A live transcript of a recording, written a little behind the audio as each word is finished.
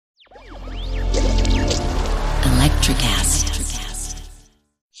Electrocast.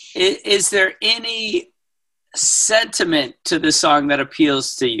 Is there any sentiment to the song that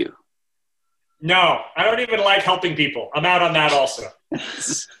appeals to you? No, I don't even like helping people. I'm out on that also.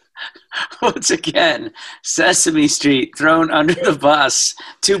 Once again, Sesame Street thrown under the bus.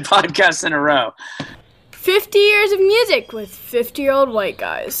 2 podcasts in a row. 50 years of music with 50-year-old white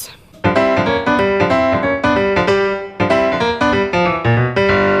guys.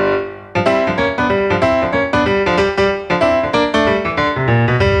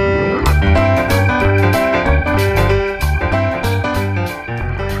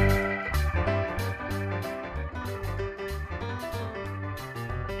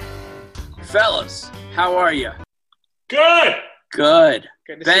 Fellas, how are you? Good. Good.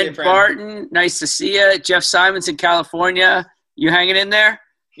 Good to see Ben you, friend. Barton, nice to see you. Jeff Simons in California. You hanging in there?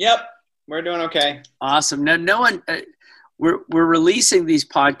 Yep, we're doing okay. Awesome. Now, no one, we're releasing these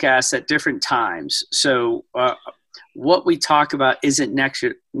podcasts at different times, so what we talk about isn't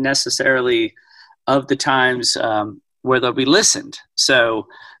necessarily of the times where they'll be listened. So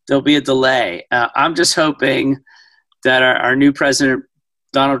there'll be a delay. I'm just hoping that our new president,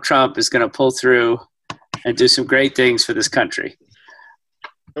 Donald Trump, is going to pull through and do some great things for this country.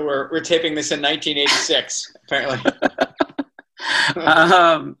 We're taping this in 1986, apparently.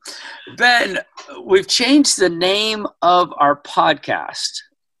 Ben, we've changed the name of our podcast.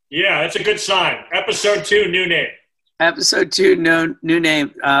 Yeah, that's a good sign. Episode 2, new name. Episode 2, new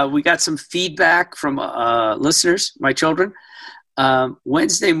name. We got some feedback from listeners, my children.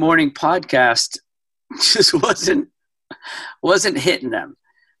 Wednesday morning podcast just wasn't hitting them.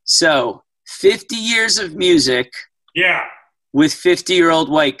 So 50 years of music Yeah, with 50-year-old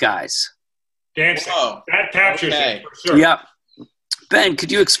white guys. dancing. Whoa. That captures Okay. it for sure. Yep. Ben,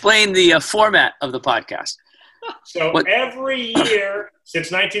 could you explain the format of the podcast? So What- every year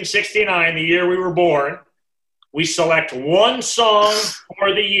since 1969, the year we were born, we select one song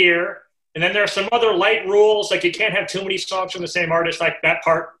for the year, and then there are some other light rules, like you can't have too many songs from the same artist, like that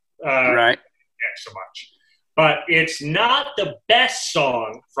part. Right. Yeah, so much. But it's not the best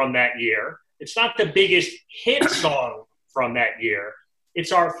song from that year. It's not the biggest hit song from that year.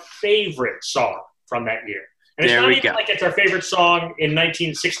 It's our favorite song from that year. And it's There not we even go. like it's our favorite song in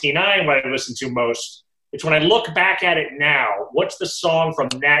 1969 when I listened to most. It's when I look back at it now, what's the song from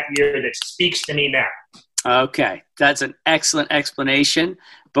that year that speaks to me now? Okay, that's an excellent explanation.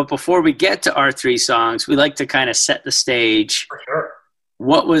 But before we get to our 3 songs, we like to kind of set the stage. For sure.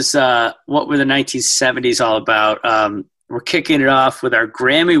 What were the 1970s all about? We're kicking it off with our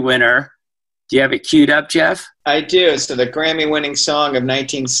Grammy winner. Do you have it queued up, Jeff? I do. So the Grammy-winning song of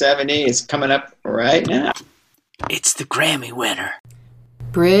 1970 is coming up right now. It's the Grammy winner.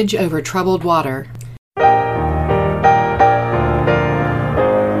 Bridge over troubled water.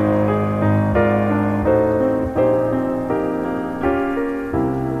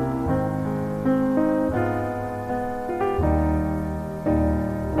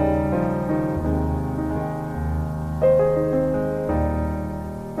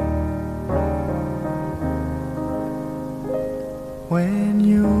 When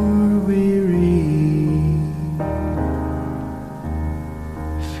you're weary,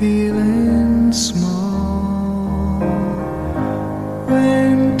 feeling small,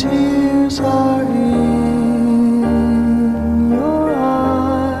 when tears are in your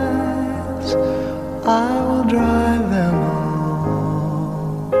eyes, I will dry them all.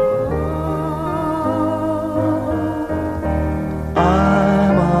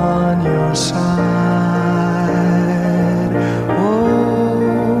 I'm on your side.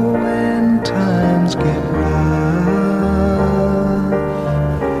 Oh, when times get rough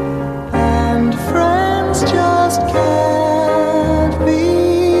and friends just can't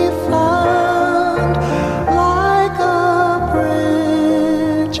be found, like a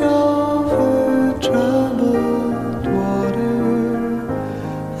bridge over troubled water,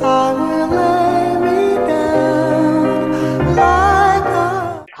 I will lay me down like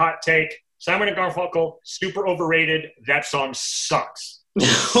a... Hot take. Simon and Garfunkel, super overrated. That song sucks.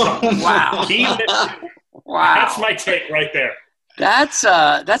 Wow. He missed it. Wow. That's my take right there. That's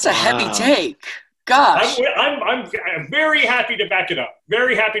a heavy Wow. take. Gosh. I'm very happy to back it up.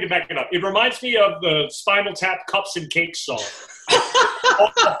 Very happy to back it up. It reminds me of the Spinal Tap Cups and Cakes song.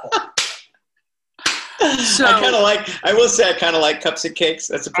 So I will say I kind of like Cups and Cakes.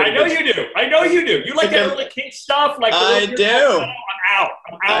 That's a I pretty know good. you do. I know you do. You like that early King stuff? Like the I little- do. I'm out.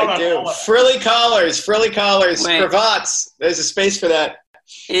 I'm out I on do. all of it. Frilly collars, Wait. cravats. There's a space for that.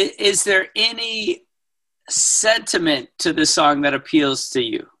 is there any sentiment to the song that appeals to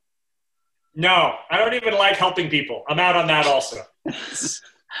you? No, I don't even like helping people. I'm out on that also.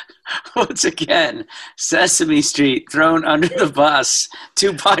 Once again, Sesame Street thrown under the bus.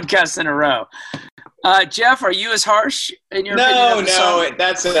 2 podcasts in a row. Jeff, are you as harsh in your opinion of the song?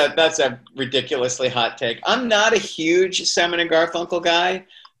 That's a ridiculously hot take. I'm not a huge Simon and Garfunkel guy.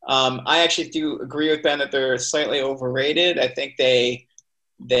 I actually do agree with Ben that they're slightly overrated. I think they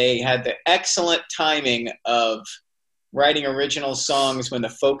had the excellent timing of writing original songs when the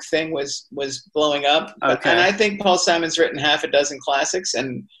folk thing was blowing up. Okay. And I think Paul Simon's written half a dozen classics,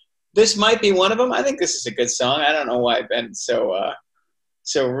 and this might be one of them. I think this is a good song. I don't know why Ben's so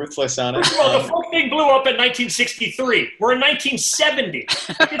ruthless on it. Well, the folk thing blew up in 1963. We're in 1970.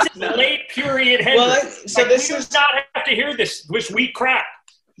 It's a late period Hendrix. Well, so this we is do not have to hear this wheat crap.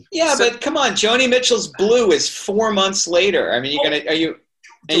 Yeah, but come on, Joni Mitchell's Blue is 4 months later. I mean, you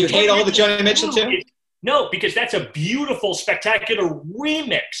hate all the Joni Mitchell too? No, because that's a beautiful, spectacular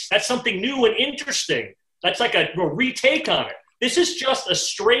remix. That's something new and interesting. That's like a retake on it. This is just a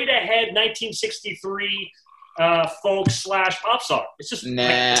straight-ahead 1963 folk / pop song. It's just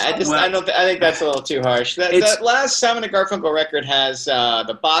I think that's a little too harsh. That last Simon and Garfunkel record has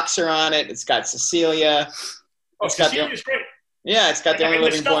the Boxer on it. It's got Cecilia. Cecilia's great. Yeah, it's got The Only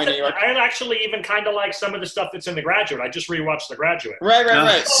Living Boy in New York. I actually even kind of like some of the stuff that's in The Graduate. I just rewatched The Graduate.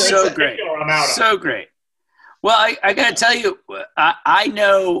 Right. So great. So great. Well, I got to tell you, I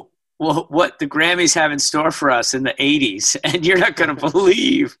know what the Grammys have in store for us in the 80s, and you're not going to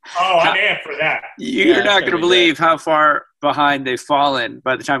believe. I'm amped for that. You're not going to believe how far behind they've fallen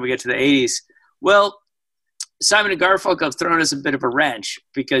by the time we get to the 80s. Well, Simon and Garfunkel have thrown us a bit of a wrench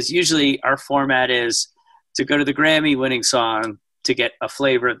because usually our format is to go to the Grammy-winning song to get a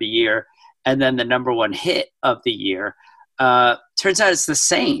flavor of the year, and then the number 1 hit of the year. Turns out it's the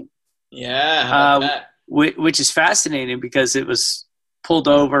same. Yeah, how about that? Which is fascinating because it was pulled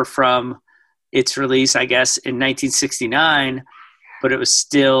over from its release, I guess, in 1969, but it was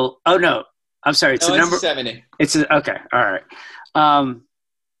still – oh, no. I'm sorry. It's number 70. Okay. All right.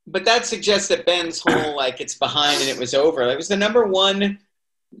 But that suggests that Ben's whole, it's behind and it was over. It was the number 1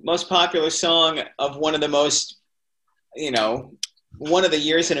 most popular song of one of the most, one of the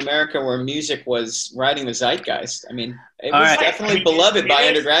years in America where music was riding the zeitgeist. I mean, it was definitely beloved by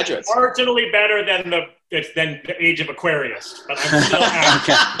undergraduates. Marginally better than the Age of Aquarius, but I'm still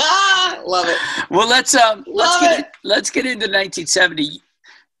happy. Okay. Love it. Well, let's get into 1970.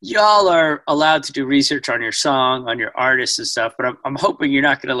 Y'all are allowed to do research on your song, on your artists and stuff, but I'm hoping you're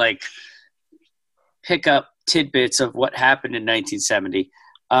not going to pick up tidbits of what happened in 1970.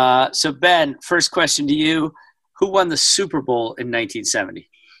 So Ben, first question to you. Who won the Super Bowl in 1970?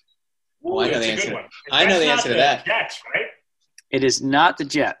 Ooh, I know the answer. I know the answer to that. Jets, right? It is not the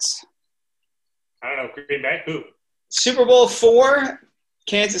Jets. I don't know. Green Bay? Who? Super Bowl 4,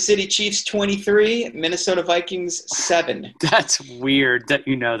 Kansas City Chiefs 23, Minnesota Vikings 7. That's weird that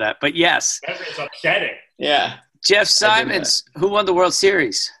you know that, but yes. That is upsetting. Yeah. Jeff Simons, who won the World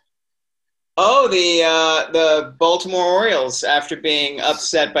Series? Oh, the Baltimore Orioles after being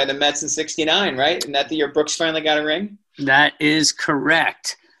upset by the Mets in '69, right? Isn't that the year Brooks finally got a ring? That is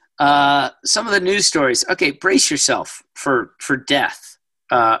correct. Some of the news stories. Okay, brace yourself for death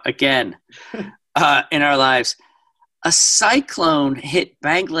again in our lives. A cyclone hit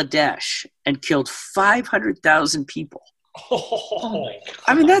Bangladesh and killed 500,000 people. Oh my God.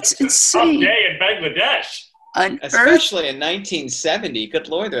 I mean, that's insane. Tough day in Bangladesh. Especially in 1970. Good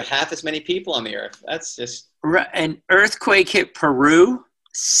Lord, there are half as many people on the earth. That's just... An earthquake hit Peru.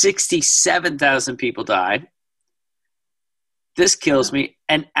 67,000 people died. This kills me.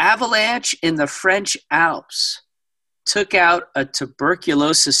 An avalanche in the French Alps took out a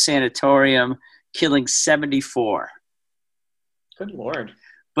tuberculosis sanatorium, killing 74. Good Lord.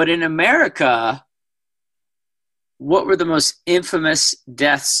 But in America, what were the most infamous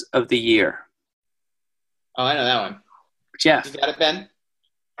deaths of the year? Oh, I know that one. Jeff. You got it, Ben?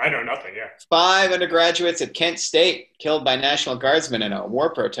 I know nothing, yeah. 5 undergraduates at Kent State killed by National Guardsmen in a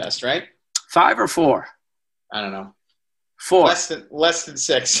war protest, right? 5 or 4? I don't know. 4. Less than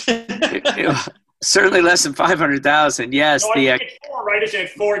 6. Certainly less than 500,000. Yes. No, I think it's 4, right? Is it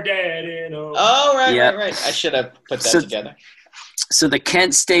 4 dead in a... Oh, right. I should have put that together. So the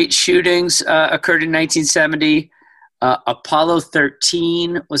Kent State shootings occurred in 1970. Apollo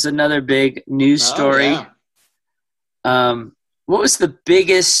 13 was another big news story. Yeah. What was the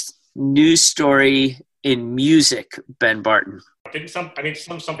biggest news story in music, Ben Barton? Didn't some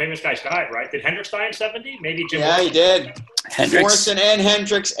famous guys died, right? Did Hendrix die in 70? Maybe Jim Morrison? Morrison? He did. Hendrix. Morrison and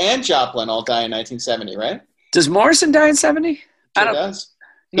Hendrix and Joplin all die in 1970, right? Does Morrison die in 70? He does.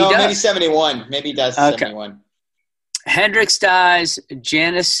 No, does. Maybe 71. Maybe he does in 71. Hendrix dies,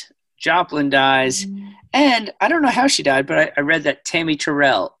 Janis Joplin dies, And I don't know how she died, but I read that Tammy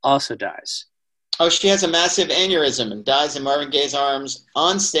Terrell also dies. Oh, she has a massive aneurysm and dies in Marvin Gaye's arms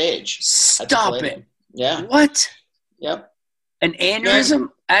on stage. Stop it. Yeah. What? Yep. An aneurysm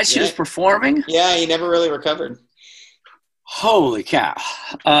as she was performing? Yeah, he never really recovered. Holy cow.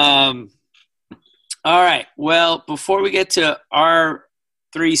 All right. Well, before we get to our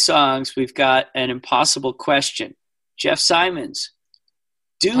 3 songs, we've got an impossible question. Jeff Simons.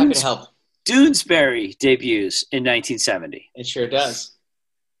 Happy to help. Doonesbury debuts in 1970. It sure does.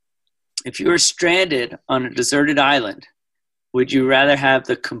 If you were stranded on a deserted island, would you rather have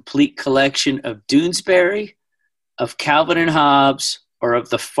the complete collection of Doonesbury, of Calvin and Hobbes, or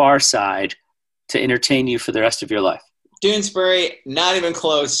of The Far Side to entertain you for the rest of your life? Doonesbury, not even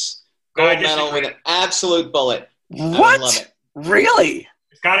close. Gold medal with an absolute bullet. What? I love it. Really?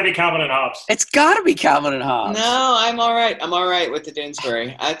 It's got to be Calvin and Hobbes. It's got to be Calvin and Hobbes. No, I'm all right. I'm all right with the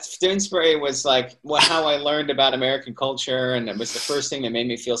Doonesbury. Doonesbury was like how I learned about American culture, and it was the first thing that made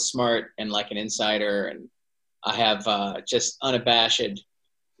me feel smart and like an insider. And I have just unabashed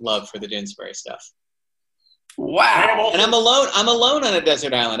love for the Doonesbury stuff. Wow. And I'm alone on a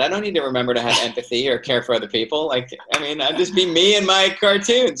desert island. I don't need to remember to have empathy or care for other people. I'd just be me and my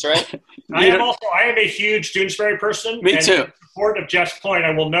cartoons, right? I am a huge Doonesbury person. Me too. In support of Jeff's point,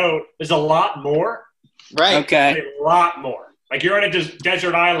 I will note there's a lot more. Right. Okay. A lot more. Like you're on a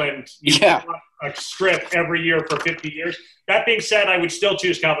desert island. You Yeah. a strip every year for 50 years. That being said, I would still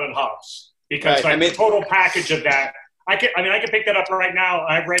choose Calvin and Hobbes because the total package of that. I could pick that up right now.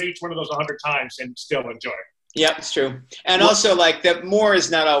 I've read each one of those 100 times and still enjoy it. Yep, it's true. And also, like, the more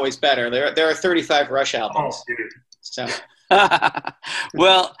is not always better. There are 35 Rush albums. Oh, dude. So.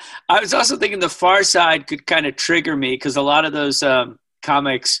 Well, I was also thinking The Far Side could kind of trigger me because a lot of those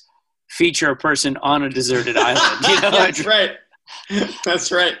comics feature a person on a deserted island. You know? That's right.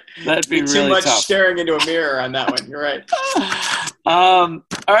 That's right. That'd be really too much tough. staring into a mirror on that one. You're right. All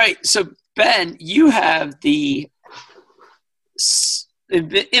right. So, Ben, you have the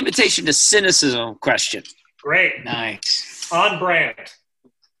invitation to cynicism question. Great. Nice. On brand.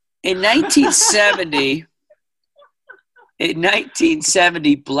 In 1970,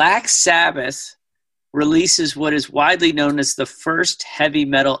 Black Sabbath releases what is widely known as the first heavy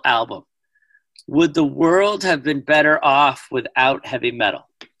metal album. Would the world have been better off without heavy metal?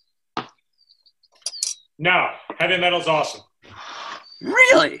 No. Heavy metal's awesome.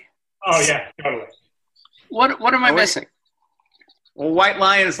 Really? Oh, yeah, totally. What am I missing? Well, White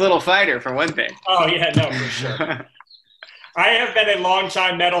Lion's Little Fighter, for one thing. Oh, yeah, no, for sure. I have been a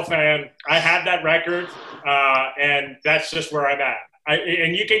longtime metal fan. I have that record, and that's just where I'm at.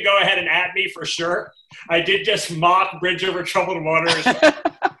 And you can go ahead and at me for sure. I did just mock Bridge Over Troubled Waters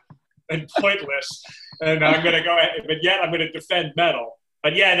and Pointless, and I'm going to go ahead, but yet I'm going to defend metal.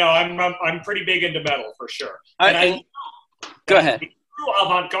 But yeah, no, I'm pretty big into metal for sure. Go ahead. The true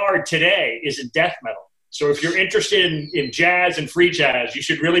avant-garde today is in death metal. So if you're interested in jazz and free jazz, you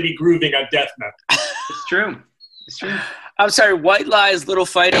should really be grooving on death metal. It's true. It's true. I'm sorry, White Lies, Little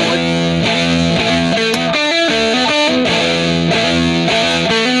Fighter.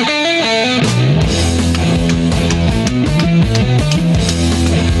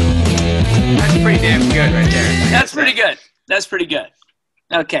 That's pretty damn good right there. That's pretty good. That's pretty good.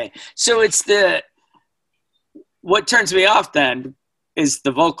 Okay. So it's what turns me off then is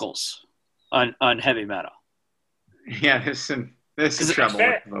the vocals on heavy metal. Yeah, there's some trouble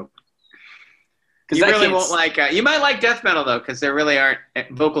with the vocals. You really won't like. You might like death metal though, because there really aren't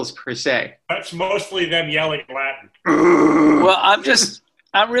vocals per se. That's mostly them yelling Latin. Well,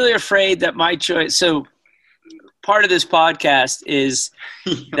 I'm really afraid that my choice. So part of this podcast is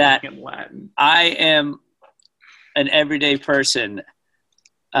that I am an everyday person,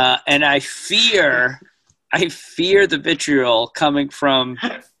 and I fear the vitriol coming from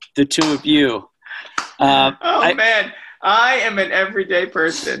the two of you. Man. I am an everyday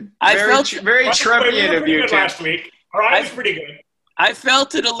person. Very Trumpian of you, Tim. Last week. I was pretty good. I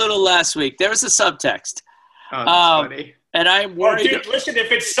felt it a little last week. There was a subtext. Oh, that's funny. And I'm worried. Dude, listen,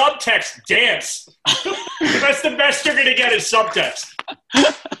 if it's subtext, dance. That's the best you're going to get is subtext.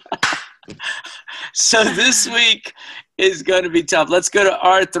 So this week is going to be tough. Let's go to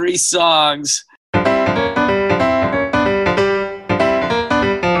our 3 songs.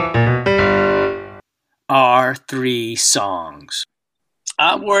 Our 3 songs.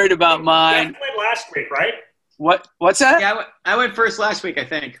 I'm worried about mine. You went last week, right? What's that? Yeah, I went first last week, I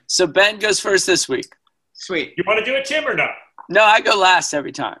think. So Ben goes first this week. Sweet. You want to do it, Tim, or no? No, I go last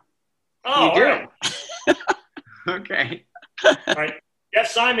every time. Oh, you do? Right. Okay. All right. Jeff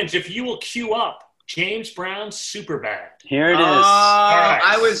Simons, if you will cue up James Brown's Superbad. Here it is. right.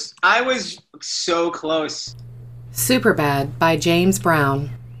 I was so close. Superbad by James Brown.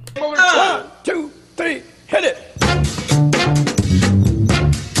 1, 2, 3, hit it.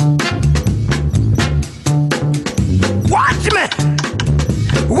 Watch me,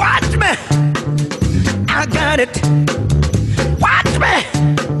 watch me. I got it. Watch me,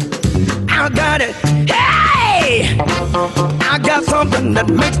 I got it. Hey, I got something that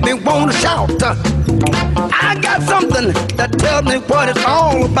makes me want to shout. I got something that tells me what it's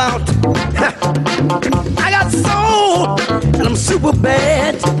all about. I got soul, and I'm super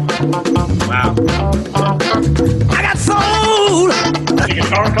bad. Wow. I got soul. The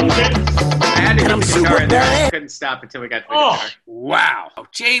guitar comes in. I had to And I'm get the guitar super in there. I bad. couldn't stop until we got to the Oh. guitar. Wow.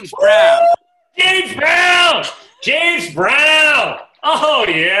 James Brown. James Brown! James Brown! Oh,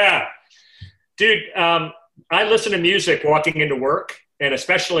 yeah. Dude, I listen to music walking into work, and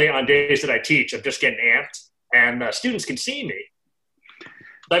especially on days that I teach, I'm just getting amped, and students can see me.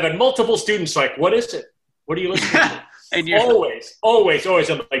 I've had multiple students like, what is it? What are you listening to? And you're Always,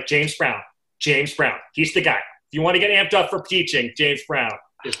 I'm like, James Brown. James Brown. He's the guy. If you want to get amped up for teaching, James Brown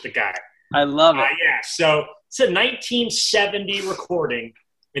is the guy. I love it. Yeah, so it's a 1970 recording.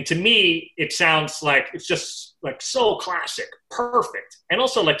 And to me, it sounds like it's just like so classic, perfect. And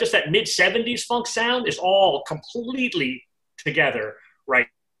also like just that mid-70s funk sound is all completely together right.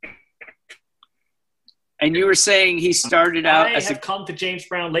 And you were saying he started out I as have come to James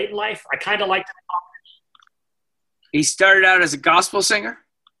Brown late in life. I kind of like that. he started out as a gospel singer.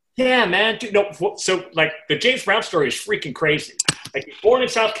 Yeah, man. Dude, no, so like the James Brown story is freaking crazy. Like he's born in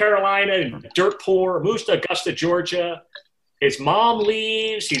South Carolina, dirt poor, moves to Augusta, Georgia. His mom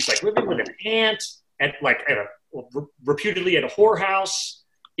leaves. He's like living with an aunt reputedly at a whorehouse.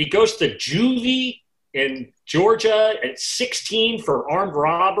 He goes to juvie in Georgia at 16 for armed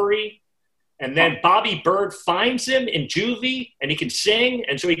robbery. And then Bobby Bird finds him in juvie, and he can sing.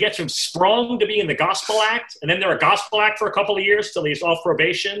 And so he gets him sprung to be in the gospel act. And then they're a gospel act for a couple of years till he's off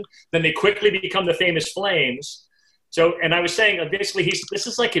probation. Then they quickly become the Famous Flames. So, and I was saying, basically, this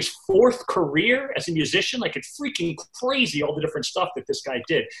is like his fourth career as a musician. Like, it's freaking crazy, all the different stuff that this guy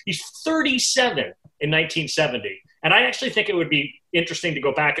did. He's 37 in 1970. And I actually think it would be interesting to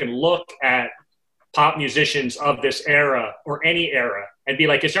go back and look at pop musicians of this era or any era and be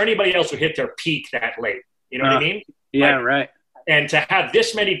like, is there anybody else who hit their peak that late? You know what I mean? Yeah, Like, right. And to have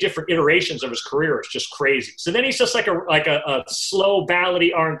this many different iterations of his career is just crazy. So then he's just like a slow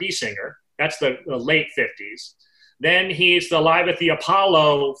ballady R&B singer. That's the late 50s. Then he's the Live at the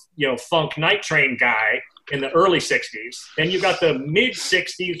Apollo, funk night train guy in the early 60s. Then you got the mid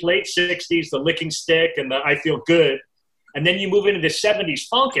 60s, late 60s, the Licking Stick and the I Feel Good. And then you move into the 70s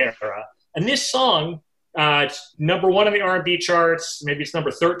funk era. And this song, it's number 1 on the R&B charts. Maybe it's number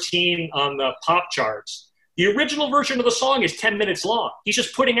 13 on the pop charts. The original version of the song is 10 minutes long. He's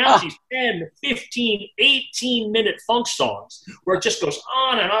just putting out these 10, 15, 18-minute funk songs where it just goes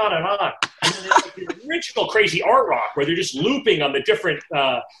on and on and on. And then there's like the original crazy art rock where they're just looping on the different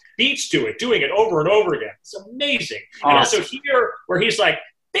beats to it, doing it over and over again. It's amazing. Awesome. And also here where he's like,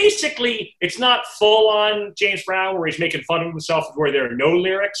 basically, it's not full-on James Brown where he's making fun of himself where there are no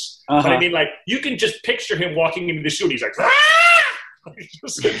lyrics. But I mean, like, you can just picture him walking into the studio. He's like, ah!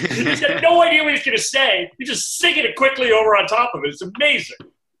 He's got no idea what he's going to say. He's just singing it quickly over on top of it. It's amazing.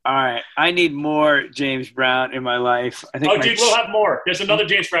 All right. I need more James Brown in my life. I think Dude, we'll have more. There's another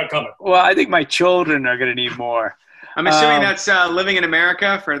James Brown coming. Well, I think my children are going to need more. I'm assuming that's Living in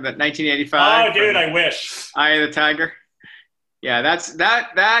America for the 1985. Oh, dude, I wish. Eye of the Tiger. Yeah,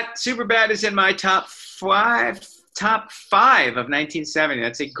 that Superbad is in my top five of 1970.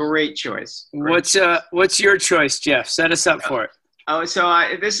 That's a great choice. What's your choice, Jeff? Set us up for it. Oh,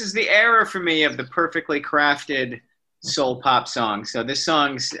 so this is the era for me of the perfectly crafted soul pop song. So this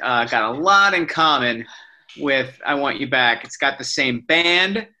song's got a lot in common with I Want You Back. It's got the same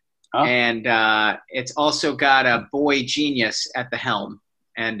band, and it's also got a boy genius at the helm,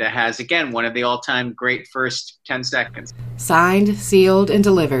 and has, again, one of the all-time great first 10 seconds. Signed, sealed, and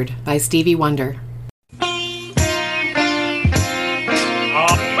delivered by Stevie Wonder.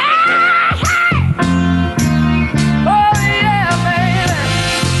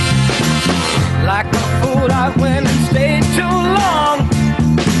 Like a fool, I went and stayed too long.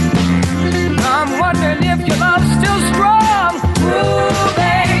 I'm wondering if your love's still strong. Ooh,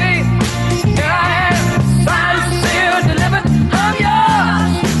 baby, here I am, signed, sealed, delivered, I'm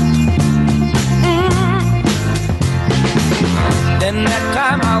yours. Then that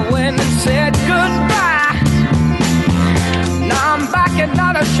time I went and said goodbye. Now I'm back and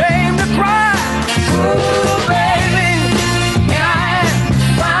not ashamed to cry. Ooh, baby, here I am,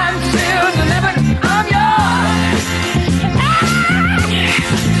 signed, sealed, delivered,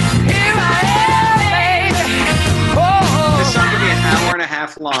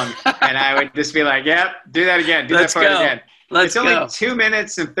 long, and I would just be like, "Yep, do that again. Do Let's that part go. again." Let's it's go. only 2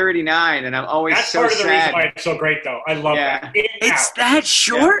 minutes and 39, and I'm always That's so part of the reason sad. why it's so great, though. I love Yeah. that. In, It's out. that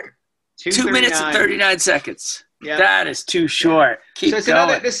short? 2 minutes 2:39. and 39 seconds. Yeah. That is too short. Keep So it's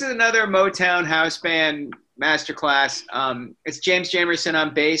going. this is another Motown house band masterclass. It's James Jamerson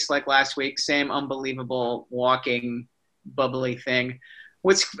on bass, like last week. Same unbelievable walking, bubbly thing.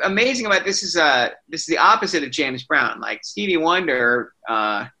 What's amazing about this is the opposite of James Brown. Like Stevie Wonder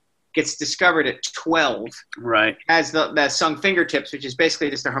gets discovered at 12. Right. Has that song Fingertips, which is basically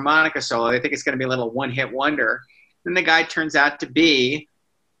just a harmonica solo. They think it's going to be a little one-hit wonder. Then the guy turns out to be,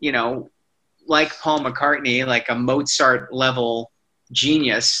 like Paul McCartney, like a Mozart-level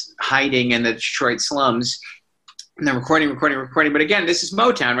genius hiding in the Detroit slums. And then recording. But again, this is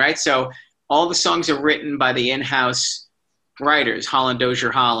Motown, right? So all the songs are written by the in-house writers, Holland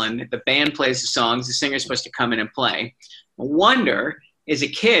Dozier Holland. The band plays the songs. The singer's supposed to come in and play. Wonder is a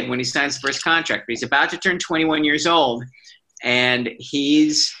kid when he signs the first contract, but he's about to turn 21 years old, and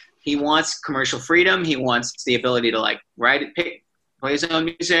he wants commercial freedom. He wants the ability to write it, play his own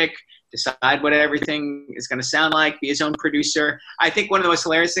music, decide what everything is going to sound like, be his own producer. I think one of the most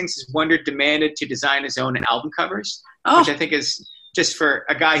hilarious things is Wonder demanded to design his own album covers, which I think is just for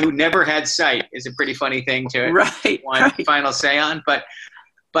a guy who never had sight is a pretty funny thing to want final say on. But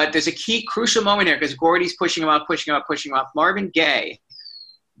there's a key crucial moment here because Gordy's pushing him up. Marvin Gaye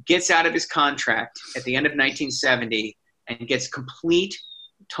gets out of his contract at the end of 1970 and gets complete,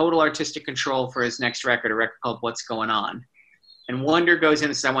 total artistic control for his next record, a record called What's Going On. And Wonder goes in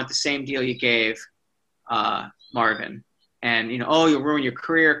and says, I want the same deal you gave Marvin. And, you'll ruin your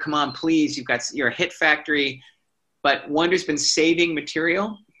career. Come on, please. You're a hit factory. But Wonder's been saving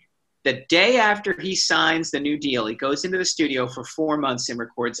material. The day after he signs the new deal, he goes into the studio for 4 months and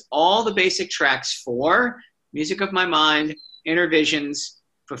records all the basic tracks for Music of My Mind, Inner Visions,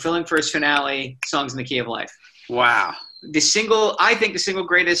 Fulfilling First Finale, Songs in the Key of Life. Wow. I think the single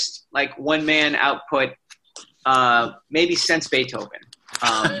greatest one-man output, maybe since Beethoven.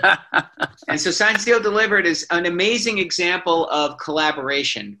 And so Signed, Sealed, Delivered is an amazing example of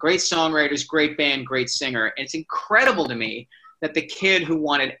collaboration. Great songwriters, great band, great singer. And it's incredible to me that the kid who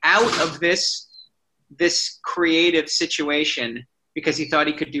wanted out of this creative situation because he thought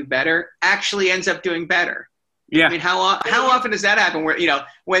he could do better actually ends up doing better. Yeah. I mean, how often does that happen where,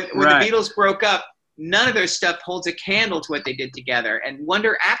 when the Beatles broke up, none of their stuff holds a candle to what they did together. And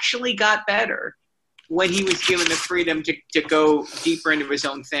Wonder actually got better when he was given the freedom to go deeper into his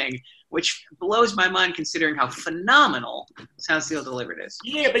own thing, which blows my mind considering how phenomenal Signed, Sealed, Delivered is.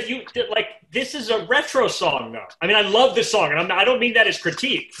 Yeah, but this is a retro song, though. I mean, I love this song, and I don't mean that as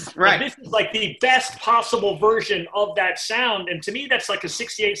critique. Right. But this is the best possible version of that sound, and to me, that's like a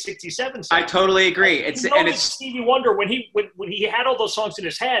 68, 67 song. I totally agree. It's Stevie Wonder, when he had all those songs in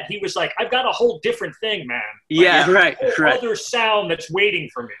his head, he was like, I've got a whole different thing, man. Right. Other sound that's waiting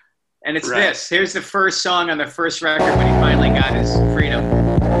for me. And it's this. Here's the first song on the first record when he finally got his freedom.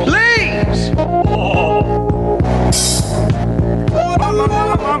 Please! Oh.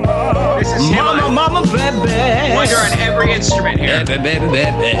 This is him on Mama, baby. Wonder on every instrument here.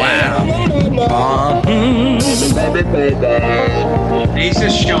 Baby. Wow. And he's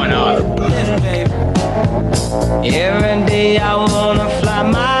just showing off. Every day I wanna fly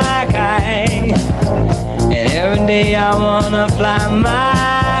my kite, and every day I wanna fly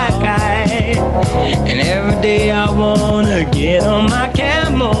my kite, and every day I wanna get on my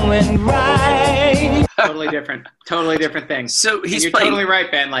camel and ride. Totally different thing. So you're totally right,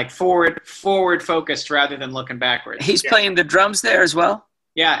 Ben. Forward focused rather than looking backwards. He's playing the drums there as well?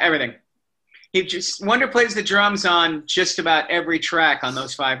 Yeah, everything. Wonder plays the drums on just about every track on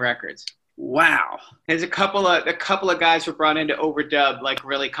those 5 records. Wow. There's a couple of guys were brought in to overdub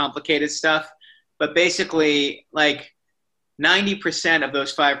really complicated stuff, but basically 90% of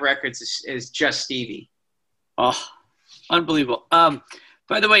those 5 records is just Stevie. Oh, unbelievable.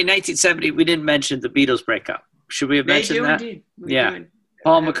 By the way, 1970, we didn't mention the Beatles breakup. Should we have mentioned that? Indeed. Yeah.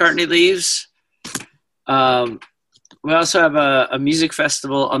 Paul McCartney leaves. We also have a music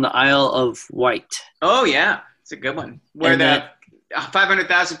festival on the Isle of Wight. Oh, yeah. It's a good one. Where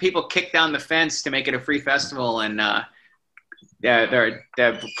 500,000 people kicked down the fence to make it a free festival, and the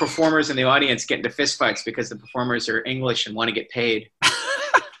performers in the audience get into fistfights because the performers are English and want to get paid.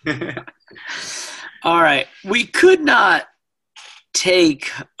 All right. We could not take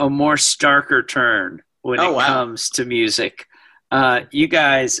a more starker turn when it comes to music. You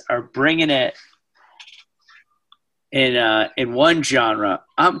guys are bringing it in one genre.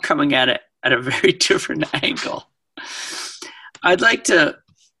 I'm coming at it at a very different angle. I'd like to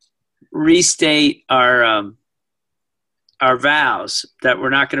restate our our vows that we're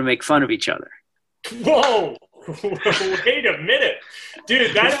not going to make fun of each other. Whoa. Wait a minute.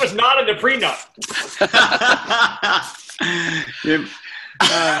 Dude, that was not in the prenup.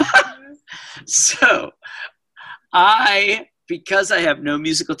 So because I have no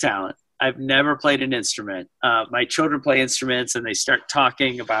musical talent, I've never played an instrument. My children play instruments and they start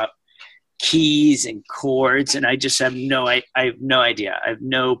talking about keys and chords, and I just have I have no idea. I have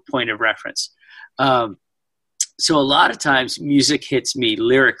no point of reference. So a lot of times music hits me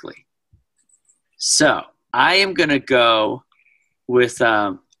lyrically. So I am going to go with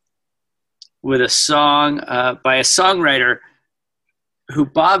a song by a songwriter who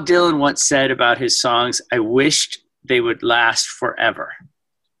Bob Dylan once said about his songs, "I wished they would last forever."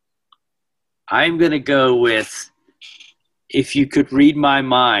 I'm going to go with "If You Could Read My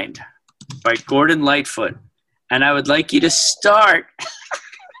Mind" by Gordon Lightfoot. And I would like you to start.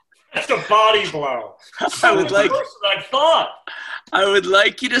 That's a body blow. I would like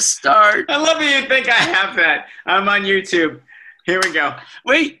you to start. I love that you think I have that. I'm on YouTube. Here we go.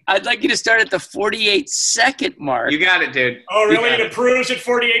 Wait, I'd like you to start at the 48-second mark. You got it, dude. Oh, really? It approves at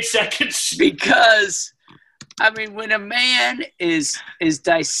 48 seconds? Because, I mean, when a man is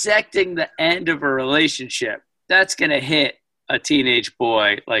dissecting the end of a relationship, that's going to hit a teenage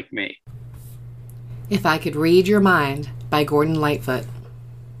boy like me. If I Could Read Your Mind by Gordon Lightfoot.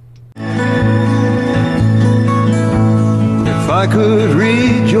 If I could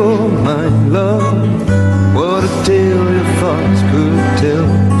read your mind, love, what a tale your thoughts could tell.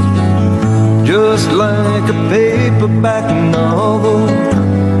 Just like a paperback novel,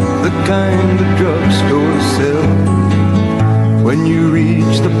 the kind the drugstore sells. When you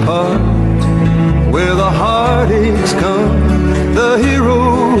reach the part where the heartaches come, the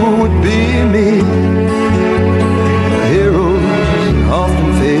hero would be me. The heroes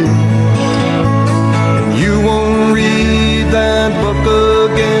often fail. You won't read that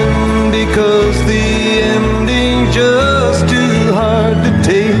book again because the ending's just too hard to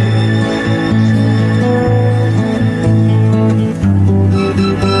take.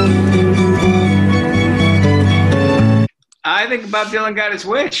 I think Bob Dylan got his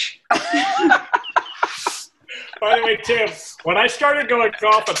wish. By the way, Tim, when I started going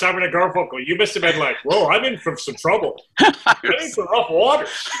golf on Simon and Garfunkel, you must have been like, whoa, I'm in for some trouble. I'm in for rough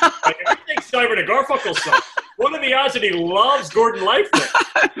waters. Like, everything Simon and Garfunkel song. What are the odds that he loves Gordon Lightfoot?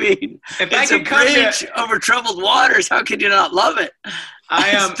 I mean, If I it's a could come bridge over troubled waters. How could you not love it?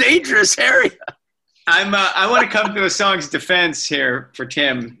 It's a dangerous area. I want to come to a song's defense here for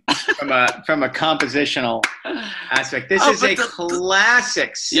Tim from a compositional aspect. This is a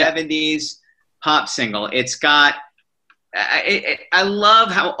classic 70s pop single. It's got I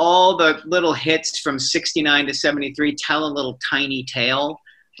love how all the little hits from 69 to 73 tell a little tiny tale,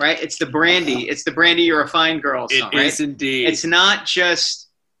 right? It's the Brandy You're a Fine Girl song, right? It is indeed. It's not just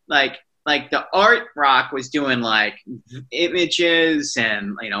like the art rock was doing like images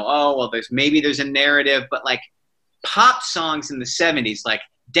and, there's a narrative, but like pop songs in the 70s, like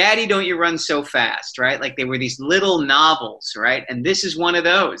Daddy Don't You Run So Fast, right? Like they were these little novels, right? And this is one of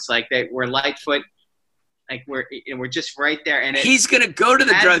those, like they were Lightfoot, like we're just right there. And he's going to go to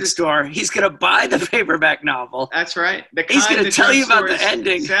the drugstore. He's going to buy the paperback novel. That's right. He's going to tell you about the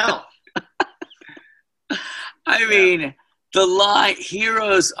ending. I mean, the line,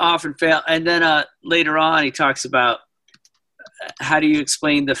 heroes often fail. And then later on, he talks about how do you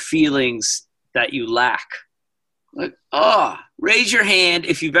explain the feelings that you lack? Like, raise your hand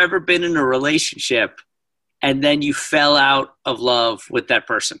if you've ever been in a relationship and then you fell out of love with that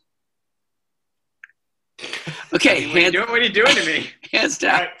person. Okay. What are you doing to me? Hands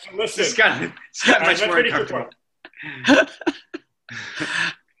down. Right, so listen. It's got much more uncomfortable.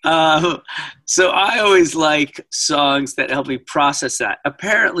 So I always like songs that help me process that.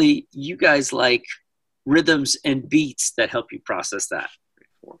 Apparently, you guys like rhythms and beats that help you process that.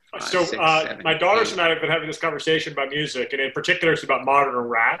 My daughters and I have been having this conversation about music, and in particular, it's about modern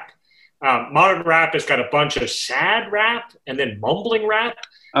rap. Modern rap has got a bunch of sad rap and then mumbling rap.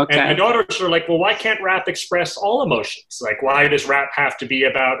 Okay. And my daughters are like, well, why can't rap express all emotions? Like, why does rap have to be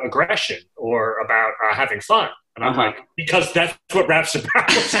about aggression or about having fun? And I'm like, because that's what rap's about.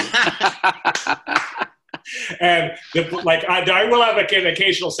 And I will have an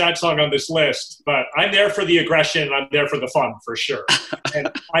occasional sad song on this list, but I'm there for the aggression and I'm there for the fun for sure. And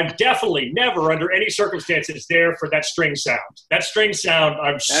I'm definitely never under any circumstances there for that string sound. That string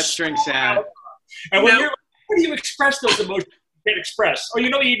sound, string sound. And when you're like, how do you express those emotions you can't express? Oh, you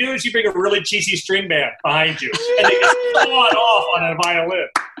know what you do is you bring a really cheesy string band behind you and they just go off on a violin.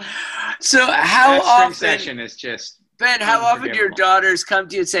 So how often section is just Ben, how often do your daughters come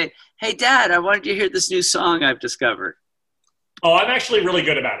to you and say, "Hey, Dad, I wanted you to hear this new song I've discovered"? Oh, I'm actually really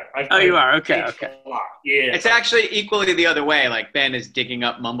good about it. You are? Okay. A lot. Yeah. It's actually equally the other way. Like Ben is digging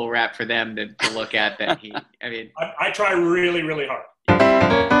up mumble rap for them to look at. I try really, really hard.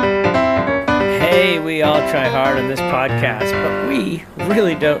 Hey, we all try hard on this podcast, but we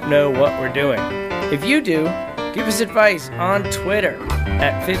really don't know what we're doing. If you do, give us advice on Twitter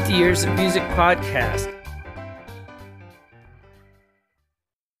at 50 Years of Music Podcast.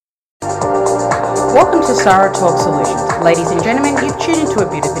 Welcome to Sarah Talk Solutions. Ladies and gentlemen, you've tuned into a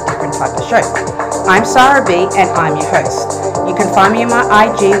bit of a different type of show. I'm Sarah B and I'm your host. You can find me on my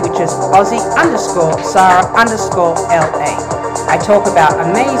IG, which is Aussie_Sarah_LA. I talk about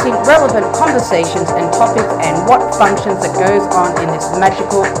amazing, relevant conversations and topics and what functions that goes on in this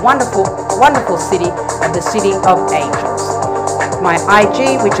magical, wonderful, wonderful city of the City of Angels. My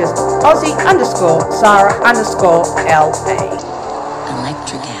IG, which is Aussie_Sarah_LA.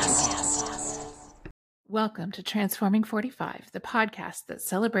 Electric acid. Welcome to Transforming 45, the podcast that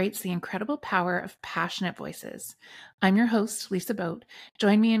celebrates the incredible power of passionate voices. I'm your host, Lisa Boat.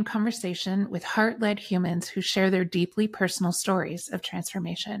 Join me in conversation with heart-led humans who share their deeply personal stories of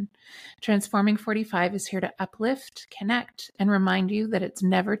transformation. Transforming 45 is here to uplift, connect, and remind you that it's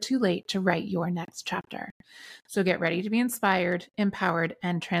never too late to write your next chapter. So get ready to be inspired, empowered,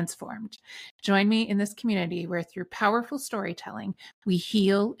 and transformed. Join me in this community where through powerful storytelling, we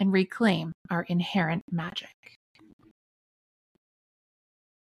heal and reclaim our inherent magic.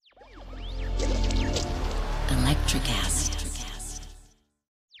 Electric acid.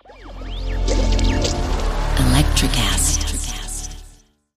 Electric acid.